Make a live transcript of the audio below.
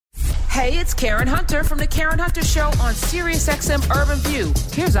Hey, it's Karen Hunter from The Karen Hunter Show on SiriusXM Urban View.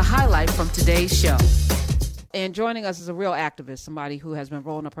 Here's a highlight from today's show. And joining us is a real activist, somebody who has been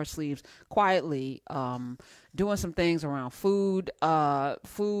rolling up her sleeves quietly, doing some things around food,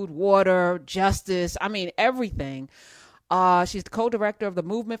 water, justice, everything. She's the co-director of the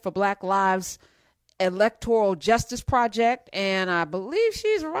Movement for Black Lives Electoral Justice Project, and I believe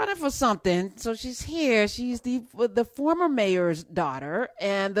she's running for something. So she's here. She's the former mayor's daughter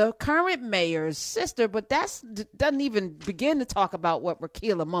and the current mayor's sister, but doesn't even begin to talk about what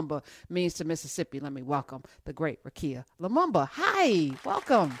Rukia Lumumba means to Mississippi. Let me welcome the great Rukia Lumumba. Hi,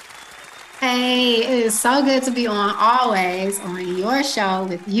 welcome. Hey, it is so good to be always on your show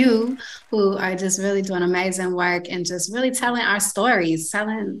with you, who are just really doing amazing work and just really telling our stories,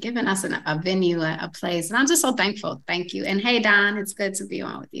 giving us a venue, a place. And I'm just so thankful. Thank you. And hey, Don, it's good to be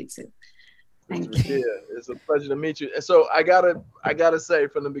on with you too. Thank you. Yeah, it's a pleasure to meet you. And so I gotta say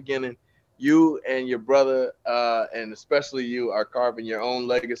from the beginning, you and your brother, and especially you, are carving your own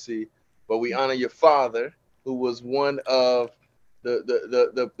legacy. But we honor your father, who was one of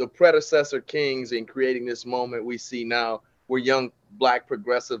the predecessor kings in creating this moment we see now, where young Black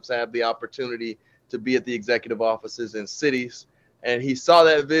progressives have the opportunity to be at the executive offices in cities. And he saw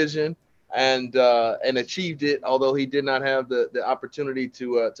that vision and achieved it, although he did not have the opportunity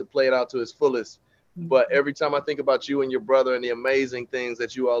to play it out to his fullest. But every time I think about you and your brother and the amazing things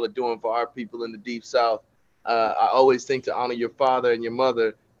that you all are doing for our people in the Deep South, I always think to honor your father and your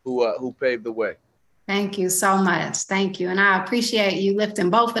mother who paved the way. Thank you so much. Thank you. And I appreciate you lifting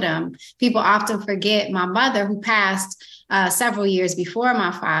both of them. People often forget my mother, who passed several years before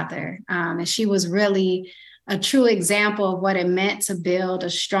my father. And she was really a true example of what it meant to build a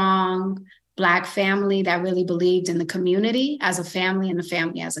strong Black family that really believed in the community as a family and the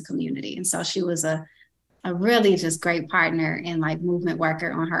family as a community. And so she was a really just great partner and movement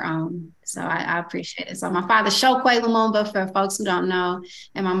worker on her own. So I appreciate it. So my father, Shokwe Lumumba, for folks who don't know,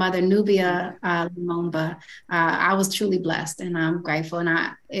 and my mother, Nubia Lumumba, I was truly blessed and I'm grateful.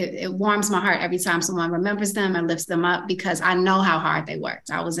 And it warms my heart every time someone remembers them and lifts them up, because I know how hard they worked.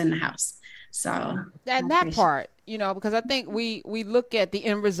 I was in the house. So and that part, because I think we look at the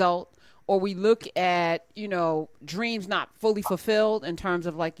end result, or we look at, dreams not fully fulfilled in terms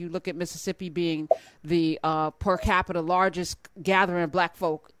of, you look at Mississippi being the per capita largest gathering of Black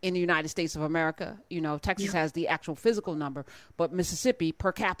folk in the United States of America. Texas has the actual physical number, but Mississippi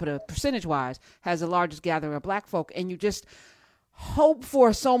per capita percentage wise has the largest gathering of Black folk. And you just hope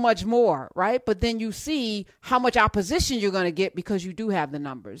for so much more, right? But then you see how much opposition you're going to get because you do have the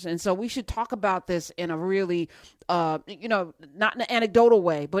numbers. And so we should talk about this in a really, not in an anecdotal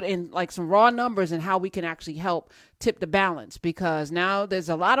way, but in some raw numbers and how we can actually help tip the balance, because now there's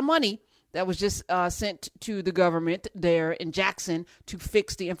a lot of money that was just sent to the government there in Jackson to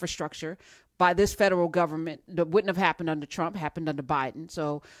fix the infrastructure by this federal government that wouldn't have happened under Trump, happened under Biden.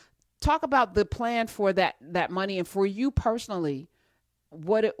 So talk about the plan for that money, and for you personally,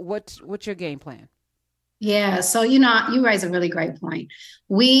 what's your game plan? Yeah, so you raise a really great point.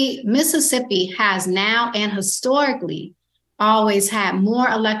 Mississippi has now and historically always had more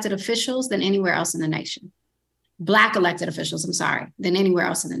elected officials than anywhere else in the nation. Black elected officials, than anywhere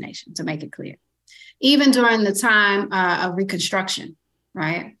else in the nation, to make it clear. Even during the time of Reconstruction,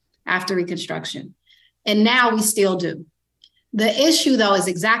 right? After Reconstruction. And now we still do. The issue, though, is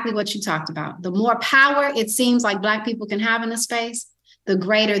exactly what you talked about. The more power it seems like Black people can have in a space, the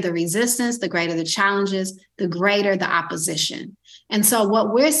greater the resistance, the greater the challenges, the greater the opposition. And so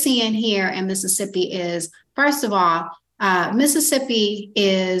what we're seeing here in Mississippi is, first of all, Mississippi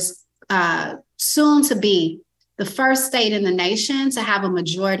is soon to be the first state in the nation to have a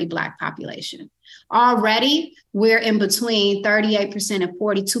majority Black population. Already, we're in between 38% and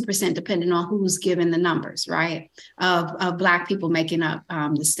 42%, depending on who's given the numbers, right, of Black people making up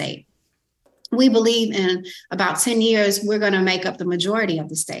the state. We believe in about 10 years, we're going to make up the majority of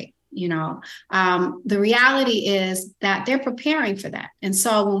the state. The reality is that they're preparing for that. And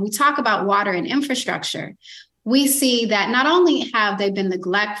so when we talk about water and infrastructure, we see that not only have they been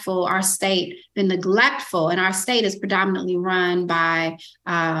neglectful, our state been neglectful, and our state is predominantly run by,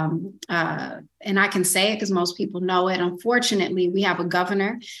 and I can say it because most people know it. Unfortunately, we have a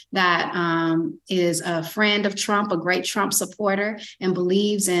governor that is a friend of Trump, a great Trump supporter, and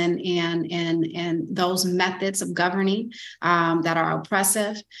believes in those methods of governing that are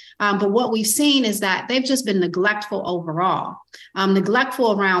oppressive. But what we've seen is that they've just been neglectful overall.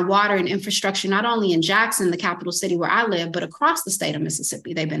 Neglectful around water and infrastructure, not only in Jackson, the capital city where I live, but across the state of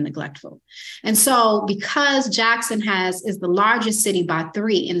Mississippi, they've been neglectful. And so because Jackson is the largest city by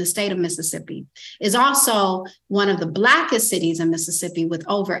 3 in the state of Mississippi, is also one of the Blackest cities in Mississippi, with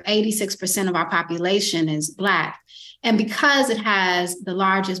over 86% of our population is Black. And because it has the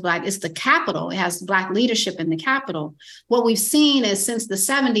largest Black, it's the capital, it has Black leadership in the capital. What we've seen is since the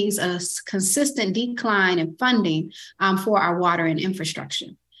 70s, a consistent decline in funding for our water and infrastructure.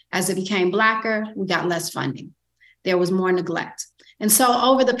 As it became Blacker, we got less funding. There was more neglect. And so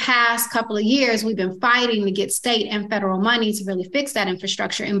over the past couple of years, we've been fighting to get state and federal money to really fix that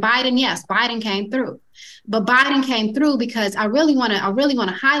infrastructure. And Biden, yes, Biden came through. But Biden came through because I really want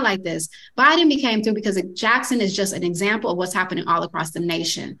to highlight this. Biden came through because Jackson is just an example of what's happening all across the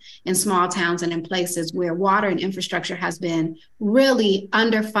nation, in small towns and in places where water and infrastructure has been really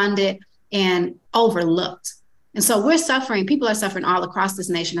underfunded and overlooked. And so people are suffering all across this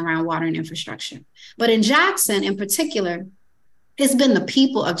nation around water and infrastructure. But in Jackson in particular, it's been the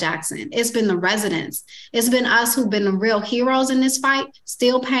people of Jackson. It's been the residents. It's been us who've been the real heroes in this fight,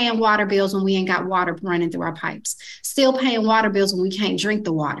 still paying water bills when we ain't got water running through our pipes, still paying water bills when we can't drink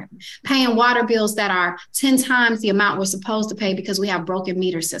the water, paying water bills that are 10 times the amount we're supposed to pay because we have broken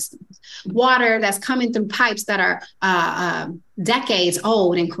meter systems, water that's coming through pipes that are decades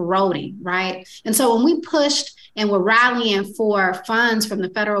old and corroding, right? And so when we pushed and we're rallying for funds from the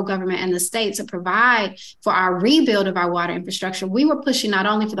federal government and the state to provide for our rebuild of our water infrastructure, we were pushing not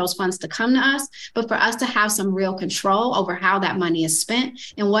only for those funds to come to us, but for us to have some real control over how that money is spent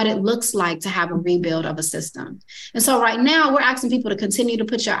and what it looks like to have a rebuild of a system. And so right now we're asking people to continue to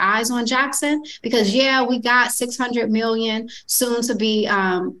put your eyes on Jackson because, yeah, we got 600 million, soon to be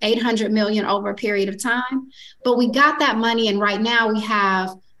 800 million over a period of time, but we got that money. And right now we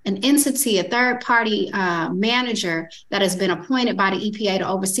have an entity, a third-party manager that has been appointed by the EPA to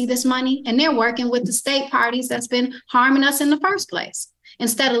oversee this money, and they're working with the state parties that's been harming us in the first place,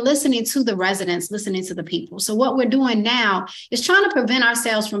 instead of listening to the residents, listening to the people. So what we're doing now is trying to prevent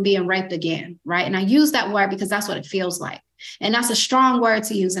ourselves from being raped again, right? And I use that word because that's what it feels like. And that's a strong word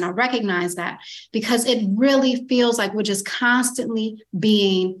to use, and I recognize that because it really feels like we're just constantly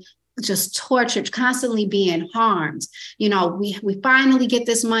being just tortured, constantly being harmed. You know, we finally get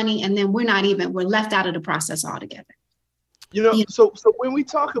this money and then we're left out of the process altogether. So when we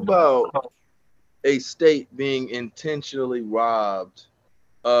talk about a state being intentionally robbed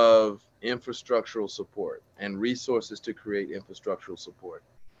of infrastructural support and resources to create infrastructural support,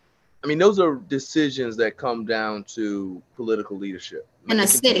 I mean, those are decisions that come down to political leadership. And a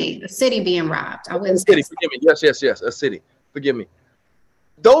city being robbed. I wouldn't say forgive me. Yes, a city. Forgive me.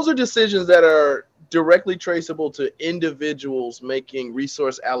 Those are decisions that are directly traceable to individuals making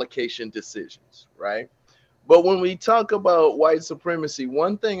resource allocation decisions, right? But when we talk about white supremacy,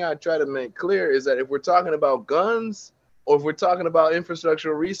 one thing I try to make clear is that if we're talking about guns or if we're talking about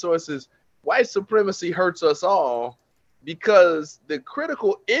infrastructural resources, white supremacy hurts us all because the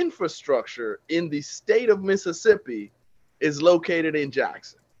critical infrastructure in the state of Mississippi is located in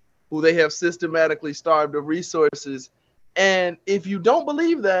Jackson, who they have systematically starved of resources. And if you don't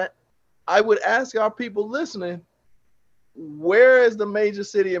believe that, I would ask our people listening, where is the major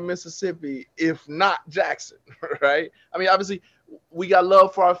city in Mississippi if not Jackson, right? I mean, obviously, we got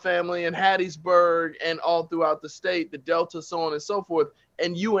love for our family in Hattiesburg and all throughout the state, the Delta, so on and so forth.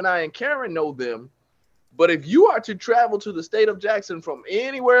 And you and I and Karen know them. But if you are to travel to the state of Jackson from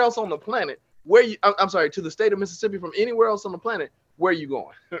anywhere else on the planet, to the state of Mississippi from anywhere else on the planet, where are you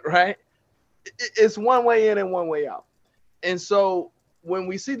going, right? It's one way in and one way out. And so when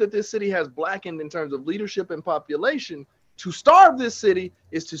we see that this city has blackened in terms of leadership and population, to starve this city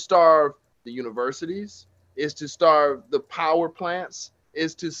is to starve the universities, is to starve the power plants,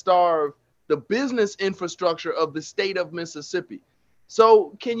 is to starve the business infrastructure of the state of Mississippi.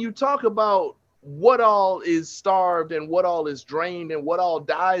 So can you talk about what all is starved and what all is drained and what all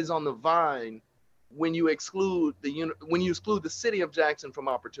dies on the vine when you exclude the city of Jackson from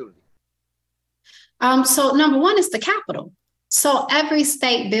opportunity? So number one is the capital. So every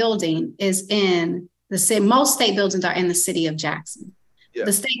state building is in the city. Most state buildings are in the city of Jackson. Yeah.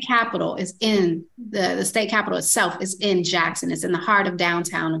 The state capitol is in the state capitol itself is in Jackson. It's in the heart of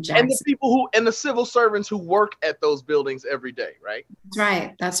downtown of Jackson. And the people and the civil servants who work at those buildings every day, right?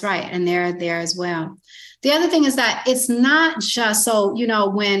 That's right. And they're there as well. The other thing is that it's not just so,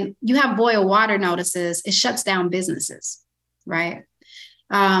 when you have boil water notices, it shuts down businesses, right?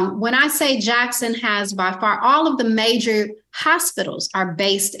 When I say Jackson has by far all of the major hospitals are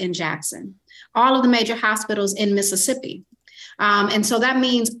based in Jackson, all of the major hospitals in Mississippi. And so that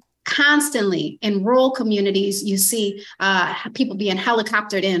means constantly in rural communities, you see people being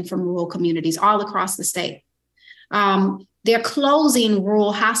helicoptered in from rural communities all across the state. They're closing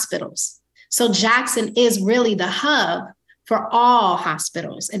rural hospitals. So Jackson is really the hub for all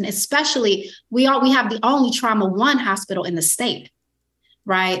hospitals. And especially, we have the only Trauma One hospital in the state,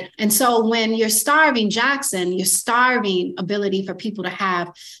 right? And so when you're starving Jackson, you're starving ability for people to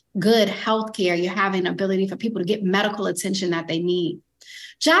have good health care. You're having ability for people to get medical attention that they need.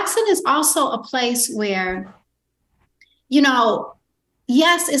 Jackson is also a place where, you know,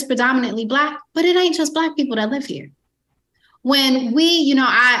 yes, it's predominantly Black, but it ain't just Black people that live here. When we, you know,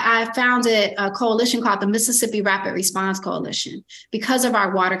 I founded a coalition called the Mississippi Rapid Response Coalition because of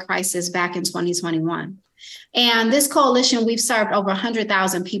our water crisis back in 2021. And this coalition, we've served over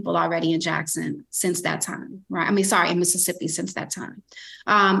 100,000 people already in Jackson since that time, right? In Mississippi since that time.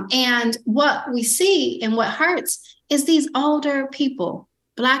 And what we see and what hurts is these older people,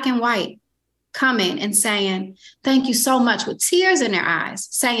 Black and white, coming and saying, thank you so much, with tears in their eyes,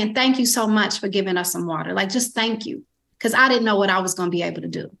 saying, thank you so much for giving us some water. Like, just thank you. Because I didn't know what I was going to be able to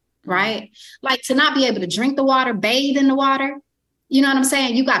do, right? Like, to not be able to drink the water, bathe in the water, you know what I'm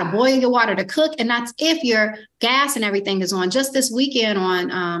saying? You got to boil your water to cook. And that's if your gas and everything is on. Just this weekend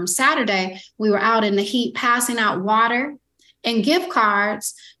on Saturday, we were out in the heat passing out water and gift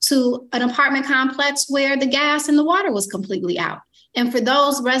cards to an apartment complex where the gas and the water was completely out. And for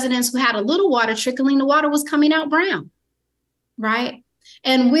those residents who had a little water trickling, the water was coming out brown, right?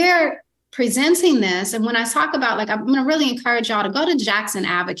 And we're presenting this. And when I talk about, like, I'm going to really encourage y'all to go to Jackson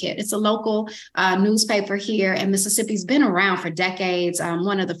Advocate. It's a local newspaper here, and Mississippi's been around for decades.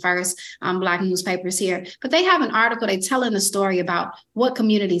 One of the first Black newspapers here. But they have an article, they telling the story about what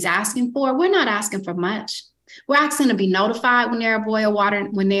community's asking for. We're not asking for much. We're asking to be notified when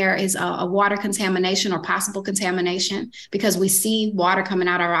there is a water contamination or possible contamination, because we see water coming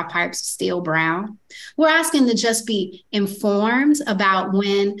out of our pipes still brown. We're asking to just be informed about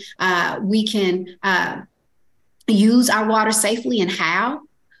when we can use our water safely and how.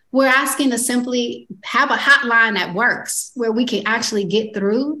 We're asking to simply have a hotline that works where we can actually get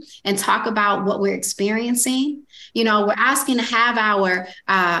through and talk about what we're experiencing. You know, we're asking to have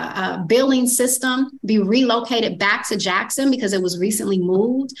our billing system be relocated back to Jackson because it was recently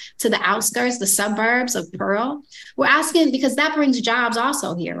moved to the outskirts, the suburbs of Pearl. We're asking because that brings jobs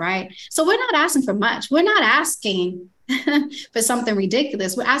also here, right? So we're not asking for much. We're not asking for something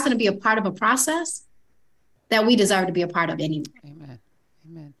ridiculous. We're asking to be a part of a process that we deserve to be a part of anyway. Amen.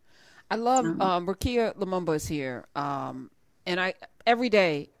 Amen. I love Rukia Lumumba is here. And every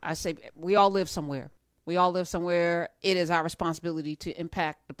day I say we all live somewhere. We all live somewhere. It is our responsibility to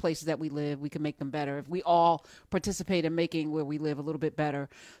impact the places that we live. We can make them better. If we all participate in making where we live a little bit better.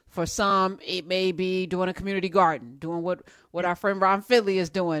 For some, it may be doing a community garden, doing what our friend Ron Finley is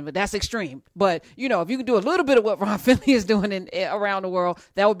doing, but that's extreme. But, you know, if you can do a little bit of what Ron Finley is doing around the world,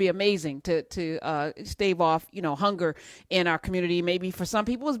 that would be amazing to stave off, you know, hunger in our community. Maybe for some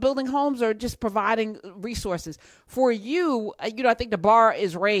people it's building homes or just providing resources. For you, you know, I think the bar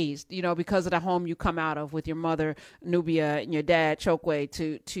is raised, you know, because of the home you come out of with your mother, Nubia, and your dad, Chokwe,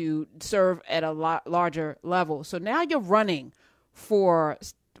 to serve at a larger level. So now you're running for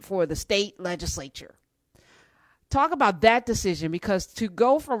the state legislature. Talk about that decision, because to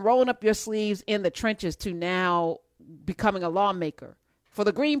go from rolling up your sleeves in the trenches to now becoming a lawmaker for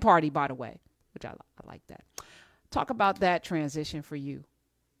the Green Party, by the way, which I like that. Talk about that transition for you.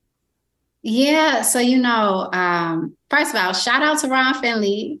 Yeah. So, you know, first of all, shout out to Ron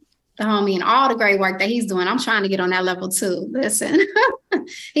Finley, the homie, and all the great work that he's doing. I'm trying to get on that level too. Listen,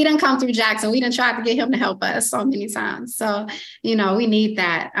 he done come through Jackson. We done tried to get him to help us so many times. So, you know, we need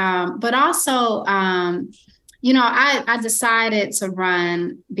that. But also, you know, I decided to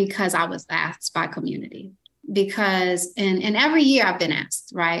run because I was asked by community. Because and every year I've been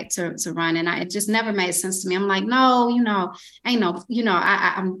asked, right, to run, and it just never made sense to me. I'm like, no, you know, ain't no, you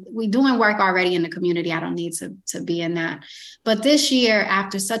know, we doing work already in the community. I don't need to be in that. But this year,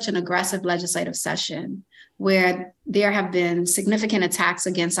 after such an aggressive legislative session, where there have been significant attacks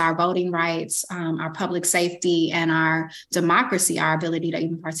against our voting rights, our public safety, and our democracy, our ability to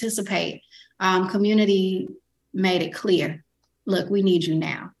even participate, community made it clear, look, we need you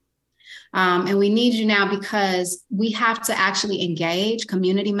now. And we need you now because we have to actually engage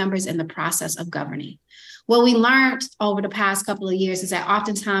community members in the process of governing. What we learned over the past couple of years is that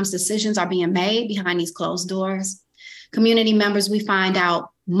oftentimes decisions are being made behind these closed doors. Community members, we find out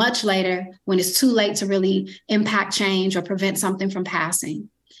much later when it's too late to really impact change or prevent something from passing.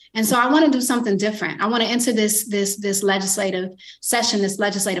 And so I want to do something different. I want to enter this legislative session, this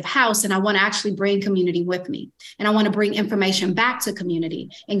legislative house, and I want to actually bring community with me. And I want to bring information back to community,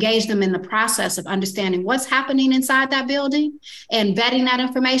 engage them in the process of understanding what's happening inside that building and vetting that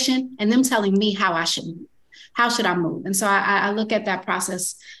information, and them telling me how I should move. How should I move? And so I look at that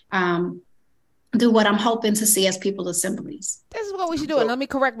process do what I'm hoping to see as people's assemblies. This is what we should do. And let me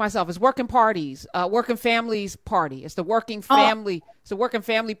correct myself. It's Working Families Party. It's the Working Family. It's the Working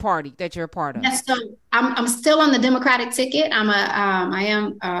Family Party that you're a part of. Yes, so I'm still on the Democratic ticket. I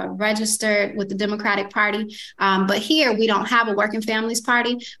am registered with the Democratic Party. But here we don't have a Working Families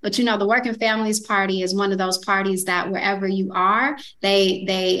Party. But the Working Families Party is one of those parties that wherever you are, they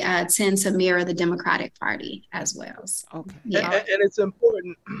tend to mirror the Democratic Party as well. So, okay. Yeah. And it's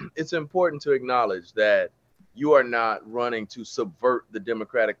important. It's important to acknowledge that you are not running to subvert the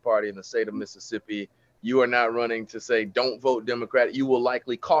Democratic Party in the state of Mississippi. You are not running to say, don't vote Democrat. You will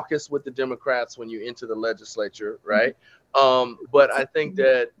likely caucus with the Democrats when you enter the legislature, right? But I think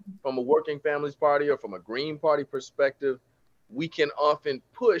that from a Working Families Party or from a Green Party perspective, we can often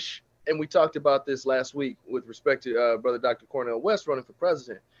push, and we talked about this last week with respect to Brother Dr. Cornel West running for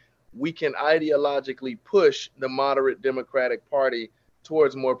president. We can ideologically push the moderate Democratic Party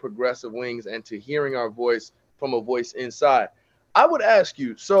towards more progressive wings and to hearing our voice from a voice inside. I would ask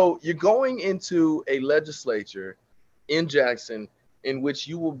you, so you're going into a legislature in Jackson in which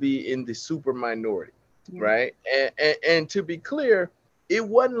you will be in the super minority, right? And to be clear, it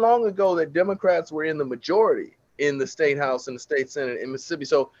wasn't long ago that Democrats were in the majority in the state house and the state senate in Mississippi.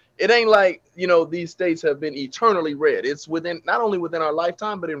 So it ain't like, these states have been eternally red. It's within, not only within our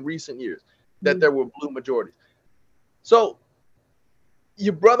lifetime, but in recent years that there were blue majorities. So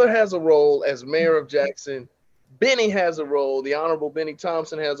your brother has a role as mayor of Jackson. Benny has a role. The Honorable Benny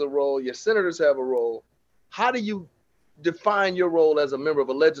Thompson has a role. Your senators have a role. How do you define your role as a member of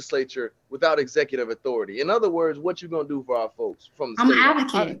a legislature without executive authority? In other words, what you going to do for our folks from the I'm state? an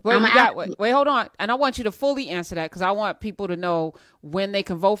advocate. Wait, hold on. And I want you to fully answer that because I want people to know when they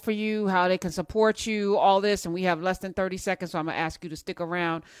can vote for you, how they can support you, all this. And we have less than 30 seconds, so I'm going to ask you to stick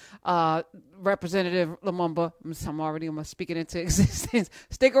around. Representative Lumumba, I'm already speaking into existence.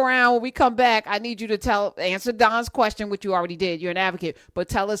 Stick around. When we come back, I need you to answer Don's question, which you already did. You're an advocate, but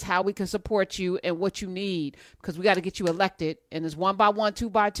tell us how we can support you and what you need because we got to get you elected. And it's 1 by 1, 2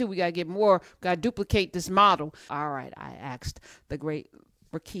 by 2. We got to get more, got to duplicate this model. All right. I asked the great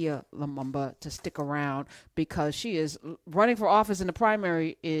Rukia Lumumba to stick around because she is running for office in the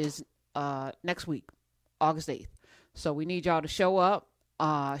primary is next week, August 8th. So we need y'all to show up,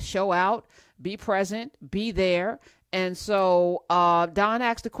 show out, be present, be there. And so Don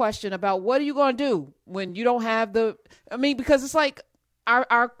asked a question about what are you going to do when you don't have because it's like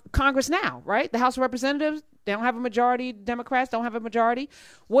our Congress now, right? The House of Representatives, they don't have a majority. Democrats don't have a majority.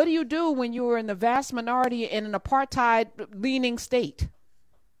 What do you do when you are in the vast minority in an apartheid-leaning state?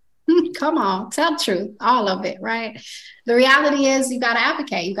 Come on, tell the truth, all of it, right? The reality is you got to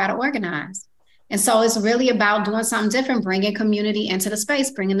advocate, you got to organize. And so it's really about doing something different, bringing community into the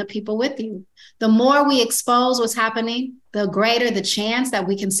space, bringing the people with you. The more we expose what's happening, the greater the chance that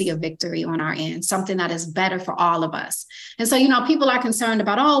we can see a victory on our end, something that is better for all of us. And so, people are concerned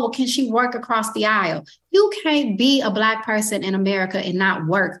about, can she work across the aisle? You can't be a Black person in America and not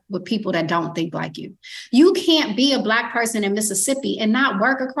work with people that don't think like you. You can't be a Black person in Mississippi and not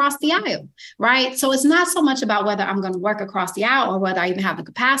work across the aisle, right? So it's not so much about whether I'm going to work across the aisle or whether I even have the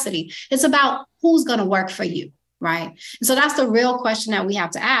capacity. It's about who's going to work for you, right? And so that's the real question that we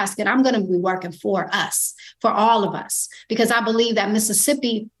have to ask. And I'm going to be working for us, for all of us, because I believe that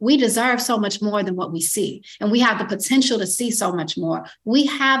Mississippi, we deserve so much more than what we see. And we have the potential to see so much more. We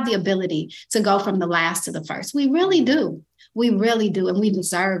have the ability to go from the last to the first. We really do. We really do. And we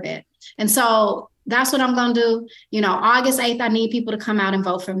deserve it. And so that's what I'm going to do. August 8th, I need people to come out and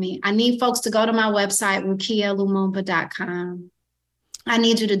vote for me. I need folks to go to my website, rukialumumba.com. I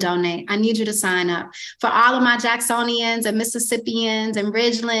need you to donate. I need you to sign up. For all of my Jacksonians and Mississippians and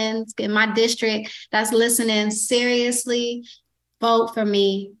Ridgelands in my district that's listening, seriously, vote for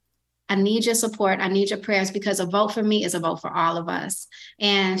me. I need your support. I need your prayers because a vote for me is a vote for all of us.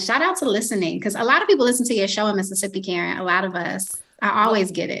 And shout out to listening because a lot of people listen to your show in Mississippi, Karen. A lot of us. I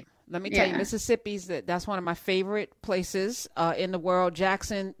always get it. Let me tell you, Mississippi's that's one of my favorite places in the world.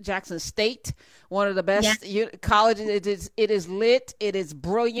 Jackson State, one of the best colleges. It is lit. It is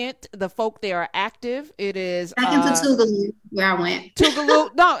brilliant. The folk there are active. It is second to Tougaloo, where I went.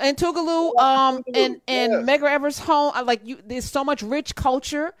 Tougaloo, and Medgar Evers' home. There's so much rich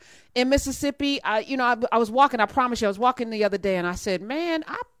culture in Mississippi. I was walking. I promise you, I was walking the other day, and I said, man,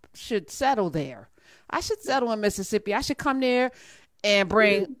 I should settle there. I should settle in Mississippi. I should come there. and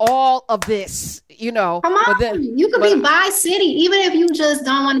bring all of this, you know. Come on, but then, you could be by city, even if you just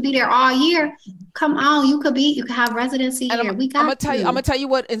don't want to be there all year. Come on, you could have residency here. I'm gonna tell you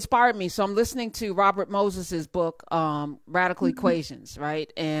what inspired me. So I'm listening to Robert Moses's book, Radical Equations,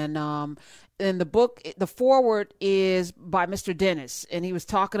 right? And in the book, the foreword is by Mr. Dennis, and he was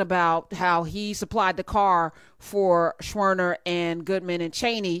talking about how he supplied the car for Schwerner and Goodman and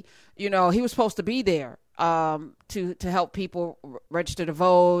Cheney. You know, he was supposed to be there to help people register to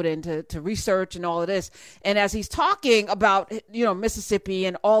vote and to research and all of this. And as he's talking about, you know, Mississippi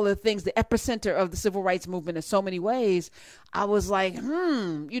and all the things, the epicenter of the civil rights movement in so many ways, I was like,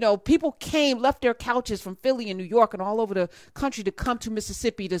 you know, people left their couches from Philly and New York and all over the country to come to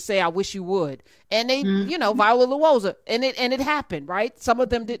Mississippi to say, I wish you would. And they, you know, Viola Luoza, and it happened, right? Some of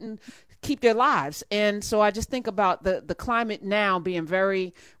them didn't keep their lives. And so I just think about the climate now being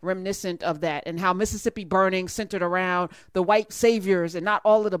very reminiscent of that, and how Mississippi burning centered around the white saviors and not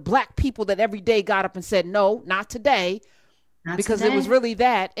all of the black people that every day got up and said, no, not today. Because it was really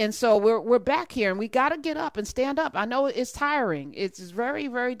that. And so we're back here, and we got to get up and stand up. I know it's tiring. It's very,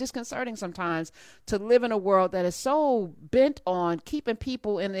 very disconcerting sometimes to live in a world that is so bent on keeping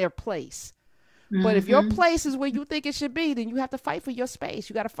people in their place. But if your place is where you think it should be, then you have to fight for your space.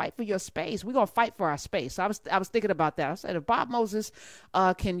 You got to fight for your space. We're going to fight for our space. So I was thinking about that. I said, if Bob Moses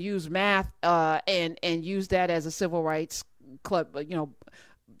can use math and use that as a civil rights club, you know,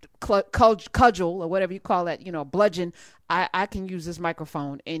 cudgel or whatever you call that, you know, bludgeon, I can use this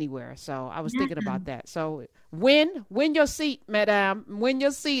microphone anywhere. So I was thinking about that. So win your seat, madam. Win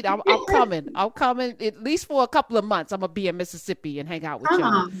your seat. I'm coming. I'm coming at least for a couple of months. I'm going to be in Mississippi and hang out with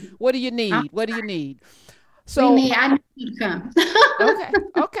y'all. What do you need? What do you need? So I need you to come.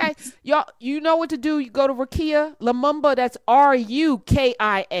 Okay. Y'all, you know what to do. You go to Rukia Lumumba. That's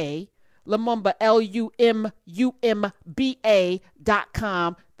RUKIA. Lumumba,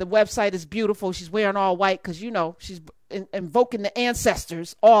 LUMUMBA.com. The website is beautiful. She's wearing all white because, you know, she's invoking the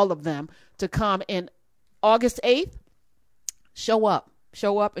ancestors, all of them, to come in August 8th. Show up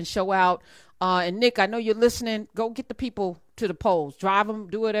and show out. And Nick, I know you're listening. Go get the people to the polls. Drive them,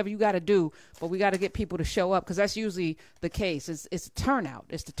 do whatever you got to do. But we got to get people to show up, because that's usually the case. It's turnout.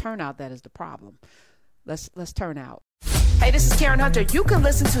 It's the turnout that is the problem. Let's turn out. Hey, this is Karen Hunter. You can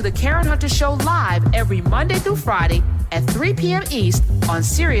listen to The Karen Hunter Show live every Monday through Friday at 3 p.m. East on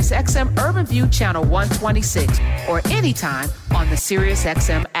SiriusXM Urban View Channel 126, or anytime on the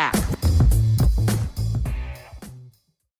SiriusXM app.